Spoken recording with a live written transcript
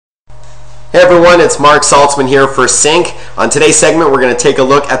Hey everyone, it's Marc Saltzman here for Sync. On today's segment, we're going to take a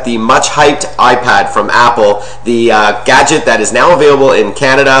look at the much-hyped iPad from Apple, the gadget that is now available in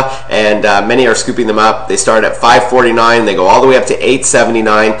Canada, and many are scooping them up. They start at $549, they go all the way up to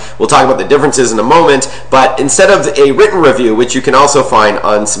 $879. We'll talk about the differences in a moment, but instead of a written review, which you can also find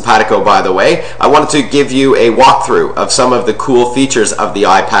on Simpatico, by the way, I wanted to give you a walkthrough of some of the cool features of the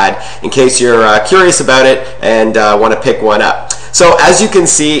iPad in case you're curious about it and want to pick one up. So as you can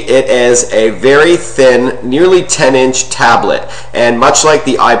see, it is a very thin, nearly 10-inch tablet, and much like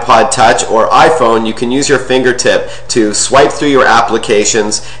the iPod Touch or iPhone, you can use your fingertip to swipe through your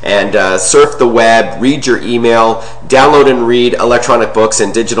applications and surf the web, read your email, download and read electronic books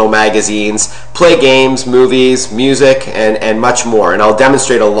and digital magazines, play games, movies, music, and much more. And I'll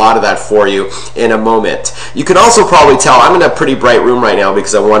demonstrate a lot of that for you in a moment. You can also probably tell I'm in a pretty bright room right now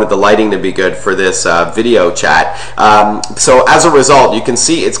because I wanted the lighting to be good for this video chat. So as a result, you can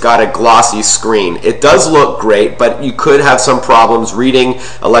see it's got a glossy screen. It does look great, but you could have some problems reading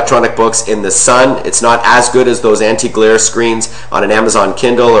electronic books in the sun. It's not as good as those anti-glare screens on an Amazon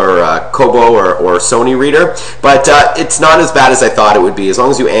Kindle or Kobo or Sony reader, but it's not as bad as I thought it would be. As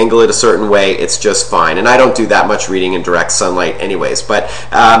long as you angle it a certain way, it's just fine. And I don't do that much reading in direct sunlight anyways, but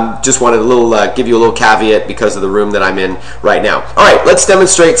just wanted to give you a little caveat because of the room that I'm in right now. All right, let's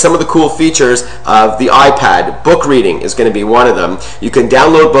demonstrate some of the cool features of the iPad. Book reading is going to be one of them. You can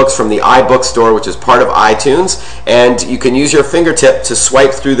download books from the iBook store, which is part of iTunes, and you can use your fingertip to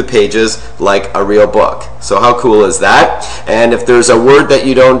swipe through the pages like a real book. So how cool is that? And if there's a word that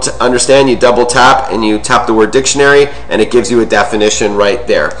you don't understand, you double tap and you tap the word dictionary and it gives you a definition right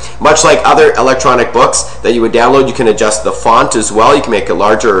there. Much like other electronic books that you would download, you can adjust the font as well. You can make it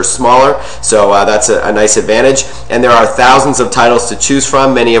larger or smaller, so that's a nice advantage. And there are thousands of titles to choose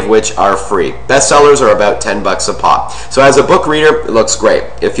from, many of which are free. Bestsellers are about 10 bucks a pop. So as a book reader, it looks great,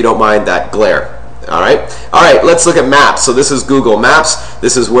 if you don't mind that glare. All right, let's look at maps. So this is Google Maps.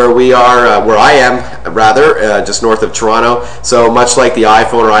 This is where we are, where I am, rather, just north of Toronto. So much like the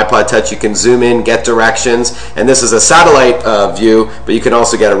iPhone or iPod Touch, you can zoom in, get directions, and this is a satellite view, but you can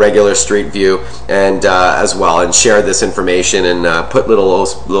also get a regular street view and as well, and share this information and put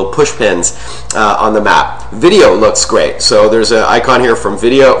little push pins on the map. Video looks great. So there's an icon here for a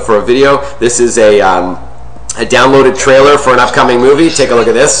video. This is a downloaded trailer for an upcoming movie. Take a look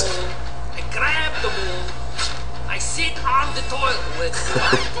at this.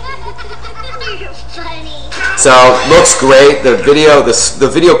 So looks great. The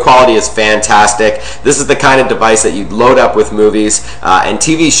video quality is fantastic. This is the kind of device that you'd load up with movies and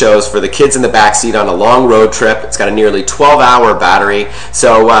TV shows for the kids in the backseat on a long road trip. It's got a nearly 12-hour battery,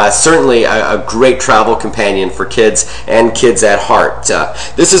 so certainly a great travel companion for kids and kids at heart.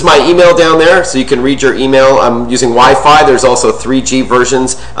 This is my email down there, so you can read your email. I'm using Wi-Fi. There's also 3G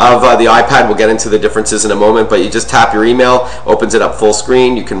versions of the iPad. We'll get into the differences in a moment, but you just tap your email, opens it up full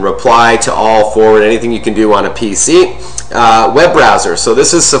screen. You can reply to all, forward, anything you can do on a PC. Web browser. So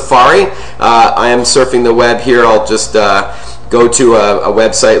this is Safari. I am surfing the web here. I'll just go to a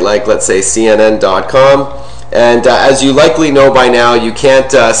website like, let's say, CNN.com. And as you likely know by now, you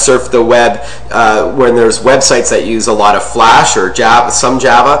can't surf the web when there's websites that use a lot of Flash or some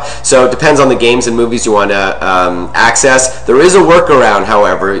Java. So it depends on the games and movies you want to access. There is a workaround,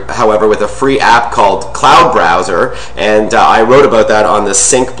 however, with a free app called Cloud Browser, and I wrote about that on the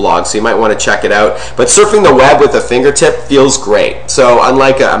Sync blog, so you might want to check it out. But surfing the web with a fingertip feels great. So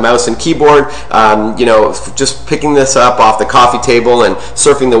unlike a mouse and keyboard, you know, just picking this up off the coffee table and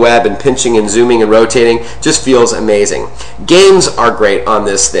surfing the web and pinching and zooming and rotating just feels amazing. Games are great on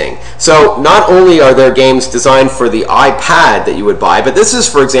this thing. So not only are there games designed for the iPad that you would buy, but this is,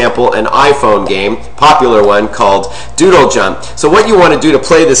 for example, an iPhone game, popular one called Doodle Jump. So what you want to do to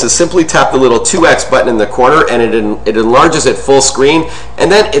play this is simply tap the little 2X button in the corner and it enlarges it full screen,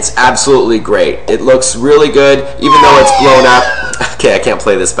 and then it's absolutely great. It looks really good, even though it's blown up. Okay, I can't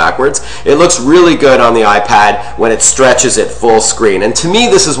play this backwards. It looks really good on the iPad when it stretches it full screen. And to me,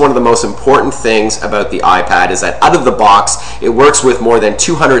 this is one of the most important things about the iPad, is that out of the box, it works with more than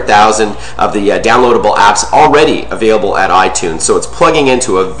 200,000 of the downloadable apps already available at iTunes. So it's plugging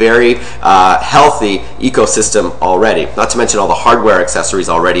into a very healthy ecosystem already, not to mention all the hardware accessories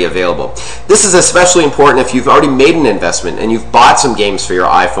already available. This is especially important if you've already made an investment and you've bought some games for your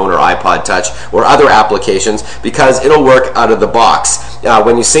iPhone or iPod Touch or other applications, because it'll work out of the box.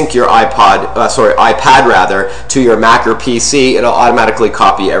 When you sync your iPad rather, to your Mac or PC, it'll automatically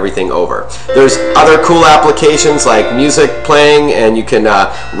copy everything over. There's other cool applications like music playing, and you can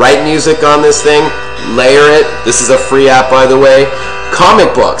write music on this thing, layer it. This is a free app, by the way.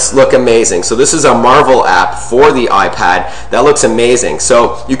 Comic books look amazing. So this is a Marvel app for the iPad that looks amazing.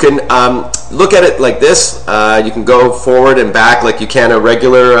 So you can look at it like this. You can go forward and back like you can a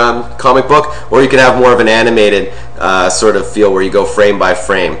regular comic book, or you can have more of an animated sort of feel where you go frame by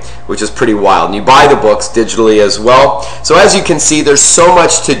frame, which is pretty wild. And you buy the books digitally as well. So as you can see, there's so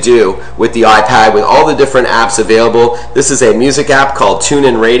much to do with the iPad with all the different apps available. This is a music app called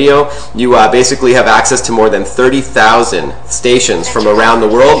TuneIn Radio. You basically have access to more than 30,000 stations from around the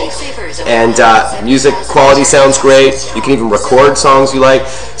world, and music quality sounds great. You can even record songs you like.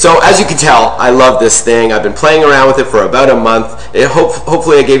 So as you can tell, I love this thing. I've been playing around with it for about a month.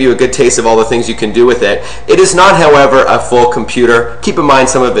 Hopefully I gave you a good taste of all the things you can do with it. It is not, however, a full computer. Keep in mind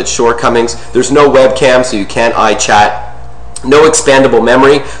some of its shortcomings. There's no webcam, so you can't iChat. No expandable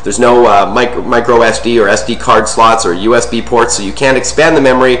memory. There's no micro SD or SD card slots or USB ports, so you can't expand the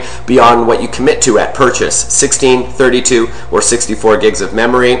memory beyond what you commit to at purchase, 16, 32, or 64 gigs of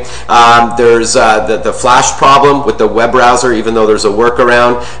memory. There's the flash problem with the web browser, even though there's a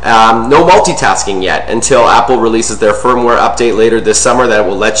workaround. No multitasking yet until Apple releases their firmware update later this summer that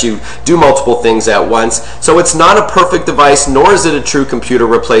will let you do multiple things at once. So it's not a perfect device, nor is it a true computer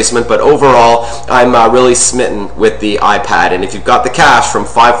replacement, but overall, I'm really smitten with the iPad. And if you've got the cash from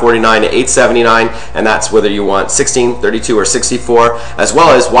 $549 to $879, and that's whether you want 16, 32, or 64, as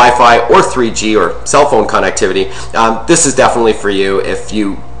well as Wi-Fi or 3G or cell phone connectivity, this is definitely for you. If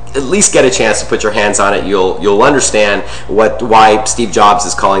you at least get a chance to put your hands on it, you'll understand why Steve Jobs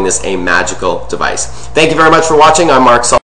is calling this a magical device. Thank you very much for watching. I'm Marc Saltzman.